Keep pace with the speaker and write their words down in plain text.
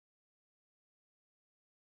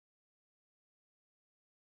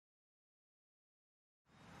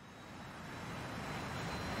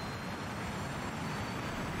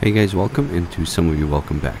Hey guys, welcome, and to some of you,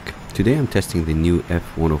 welcome back. Today I'm testing the new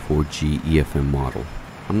F-104G EFM model.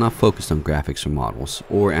 I'm not focused on graphics or models,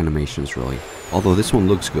 or animations really, although this one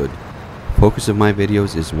looks good. Focus of my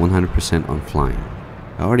videos is 100% on flying.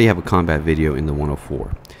 I already have a combat video in the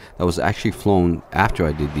 104 that was actually flown after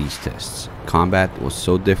I did these tests. Combat was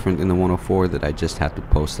so different in the 104 that I just had to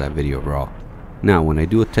post that video raw. Now when I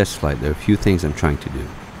do a test flight, there are a few things I'm trying to do.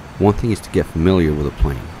 One thing is to get familiar with a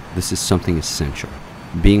plane. This is something essential.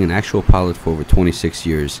 Being an actual pilot for over 26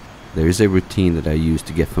 years, there is a routine that I use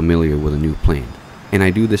to get familiar with a new plane. And I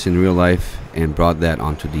do this in real life and brought that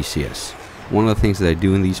onto DCS. One of the things that I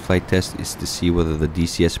do in these flight tests is to see whether the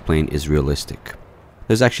DCS plane is realistic.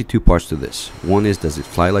 There's actually two parts to this. One is, does it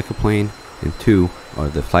fly like a plane? And two, are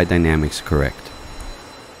the flight dynamics correct?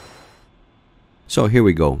 So here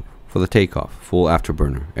we go. For the takeoff, full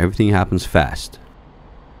afterburner. Everything happens fast.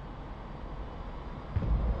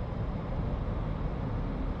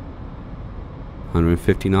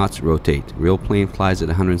 "150 knots, rotate." Real plane flies at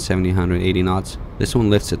 170, 180 knots. This one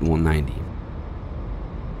lifts at 190.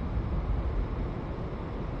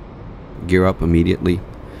 Gear up immediately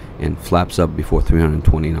and flaps up before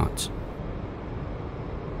 320 knots.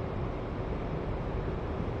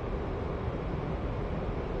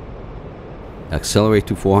 Accelerate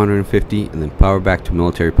to 450 and then power back to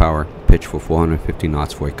military power. Pitch for 450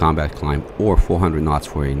 knots for a combat climb or 400 knots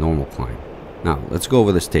for a normal climb. Now let's go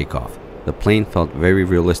over this takeoff. The plane felt very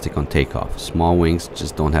realistic on takeoff. Small wings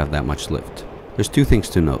just don't have that much lift. There's two things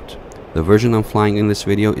to note. The version I'm flying in this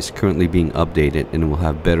video is currently being updated and will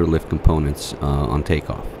have better lift components on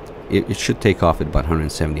takeoff. It should take off at about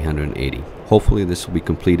 170, 180. Hopefully this will be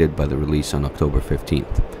completed by the release on October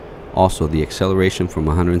 15th. Also, the acceleration from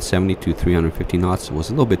 170 to 350 knots was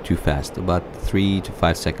a little bit too fast, about 3 to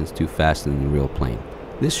 5 seconds too fast in the real plane.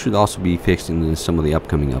 This should also be fixed in some of the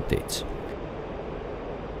upcoming updates.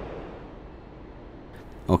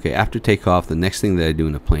 Okay, after takeoff, the next thing that I do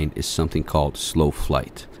in a plane is something called slow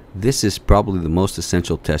flight. This is probably the most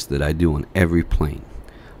essential test that I do on every plane.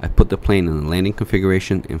 I put the plane in a landing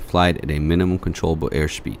configuration and fly it at a minimum controllable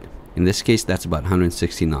airspeed. In this case, that's about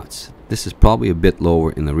 160 knots. This is probably a bit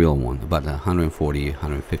lower in the real one, about 140,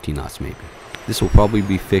 150 knots maybe. This will probably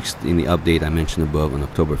be fixed in the update I mentioned above on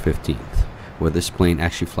October 15th, where this plane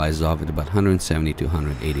actually flies off at about 170 to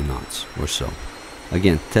 180 knots or so.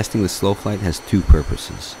 Again, testing the slow flight has two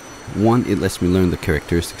purposes. One, it lets me learn the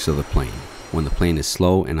characteristics of the plane when the plane is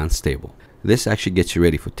slow and unstable. This actually gets you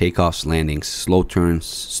ready for takeoffs, landings, slow turns,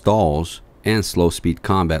 stalls, and slow speed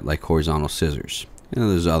combat like horizontal scissors. And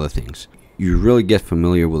there's other things. You really get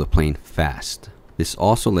familiar with a plane fast. This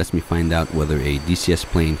also lets me find out whether a DCS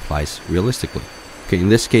plane flies realistically. Okay, in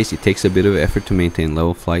this case, it takes a bit of effort to maintain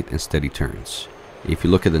level flight and steady turns. If you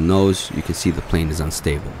look at the nose, you can see the plane is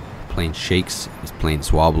unstable. Plane shakes, this plane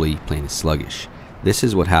is wobbly, plane is sluggish. This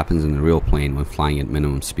is what happens in the real plane when flying at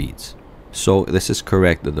minimum speeds. So this is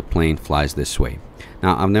correct that the plane flies this way.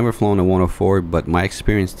 Now I've never flown a 104, but my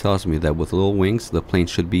experience tells me that with little wings the plane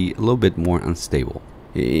should be a little bit more unstable.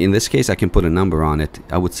 In this case I can put a number on it.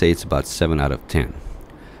 I would say it's about 7 out of 10.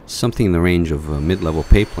 Something in the range of mid-level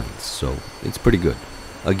pay planes, so it's pretty good.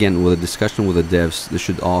 Again, with a discussion with the devs, this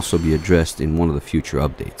should also be addressed in one of the future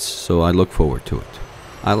updates, so I look forward to it.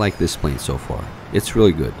 I like this plane so far. It's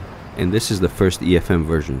really good. And this is the first EFM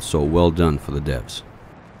version, so well done for the devs.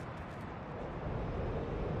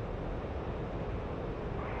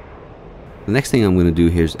 The next thing I'm going to do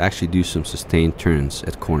here is actually do some sustained turns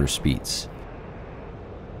at corner speeds.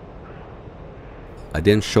 I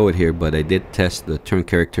didn't show it here, but I did test the turn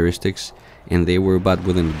characteristics and they were about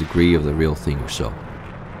within a degree of the real thing or so.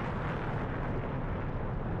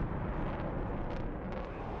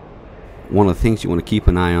 One of the things you want to keep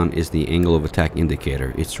an eye on is the angle of attack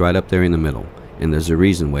indicator. It's right up there in the middle, and there's a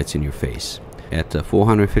reason why it's in your face. At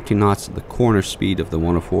 450 knots, the corner speed of the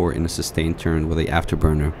 104 in a sustained turn with the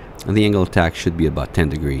afterburner, and the angle of attack should be about 10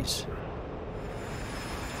 degrees.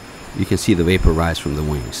 You can see the vapor rise from the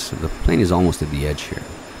wings. The plane is almost at the edge here.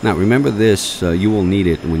 Now remember this, you will need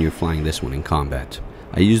it when you're flying this one in combat.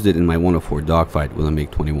 I used it in my 104 dogfight with a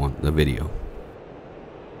MiG-21, the video.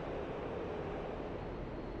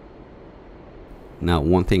 Now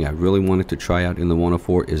one thing I really wanted to try out in the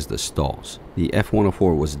 104 is the stalls. The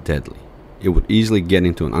F-104 was deadly. It would easily get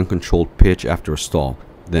into an uncontrolled pitch after a stall,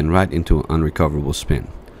 then right into an unrecoverable spin.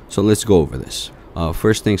 So let's go over this.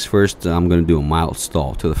 First things first, I'm going to do a mild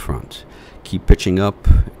stall to the front. Keep pitching up,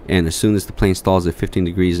 and as soon as the plane stalls at 15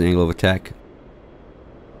 degrees angle of attack,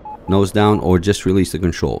 nose down or just release the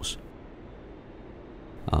controls.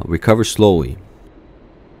 Recover slowly.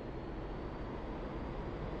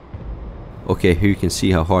 Okay, here you can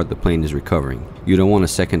see how hard the plane is recovering. You don't want a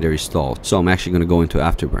secondary stall, so I'm actually going to go into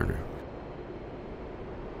Afterburner.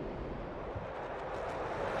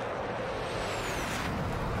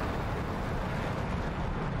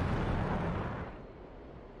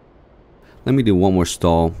 Let me do one more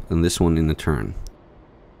stall, and this one in a turn.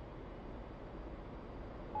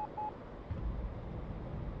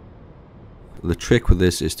 The trick with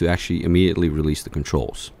this is to actually immediately release the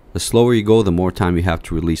controls. The slower you go, the more time you have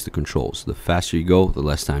to release the controls. The faster you go, the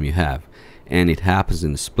less time you have. And it happens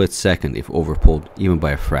in a split second if overpulled, even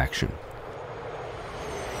by a fraction.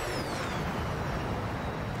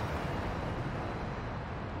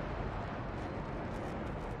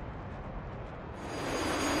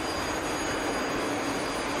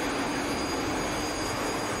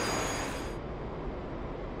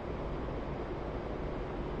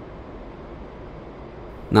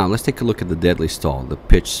 Now let's take a look at the deadly stall, the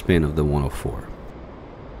pitch spin of the 104.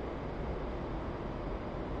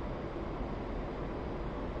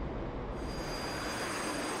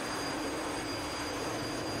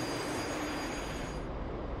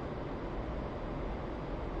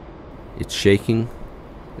 It's shaking.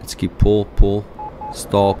 Let's keep pull,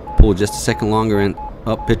 stall, pull just a second longer and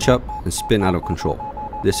up, pitch up, and spin out of control.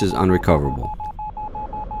 This is unrecoverable.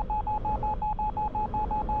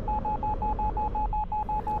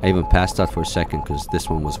 I even passed out for a second because this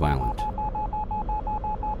one was violent.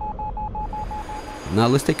 Now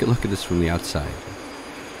let's take a look at this from the outside.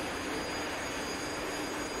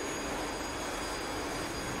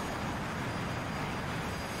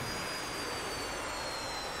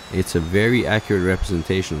 It's a very accurate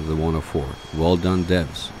representation of the 104. Well done,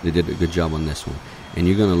 devs. They did a good job on this one. And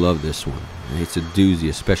you're going to love this one. It's a doozy,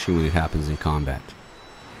 especially when it happens in combat.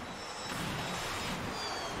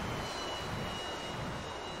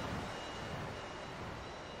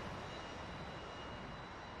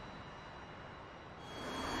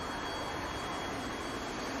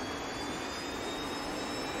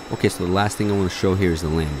 Okay, so the last thing I want to show here is the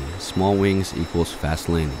landing. Small wings equals fast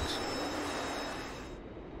landings.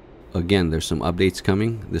 Again, there's some updates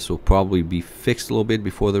coming. This will probably be fixed a little bit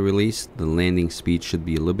before the release. The landing speed should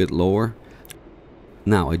be a little bit lower.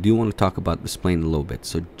 Now, I do want to talk about this plane a little bit,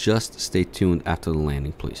 so just stay tuned after the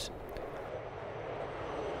landing, please.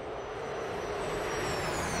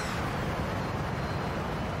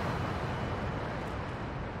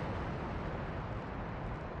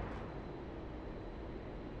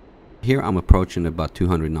 Here I'm approaching about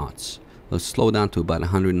 200 knots. Let's slow down to about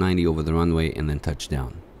 190 over the runway and then touch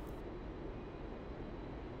down.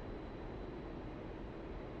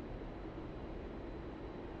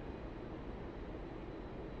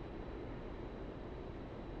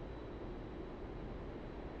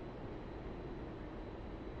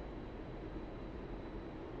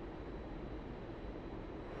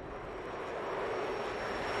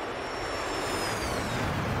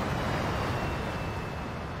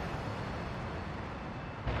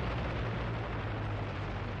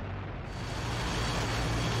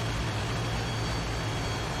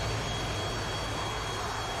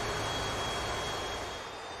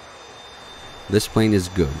 This plane is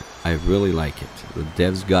good. I really like it. The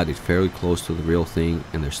devs got it fairly close to the real thing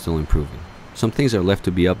and they're still improving. Some things are left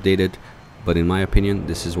to be updated, but in my opinion,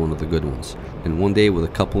 this is one of the good ones. And one day with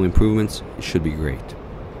a couple improvements, it should be great.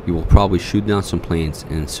 You will probably shoot down some planes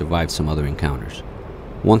and survive some other encounters.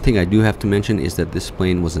 One thing I do have to mention is that this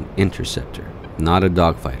plane was an interceptor, not a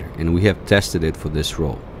dogfighter, and we have tested it for this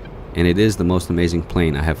role. And it is the most amazing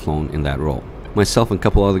plane I have flown in that role. Myself and a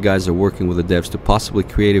couple other guys are working with the devs to possibly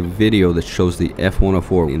create a video that shows the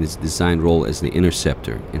F-104 in its designed role as the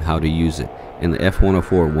interceptor and how to use it, and the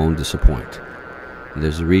F-104 won't disappoint. And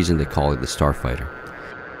there's a reason they call it the Starfighter.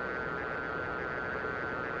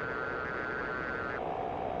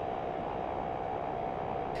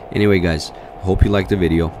 Anyway guys, I hope you liked the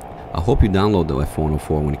video. I hope you download the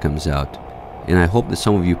F-104 when it comes out, and I hope that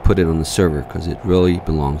some of you put it on the server because it really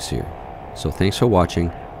belongs here. So thanks for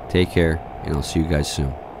watching, take care, and I'll see you guys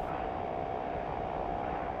soon.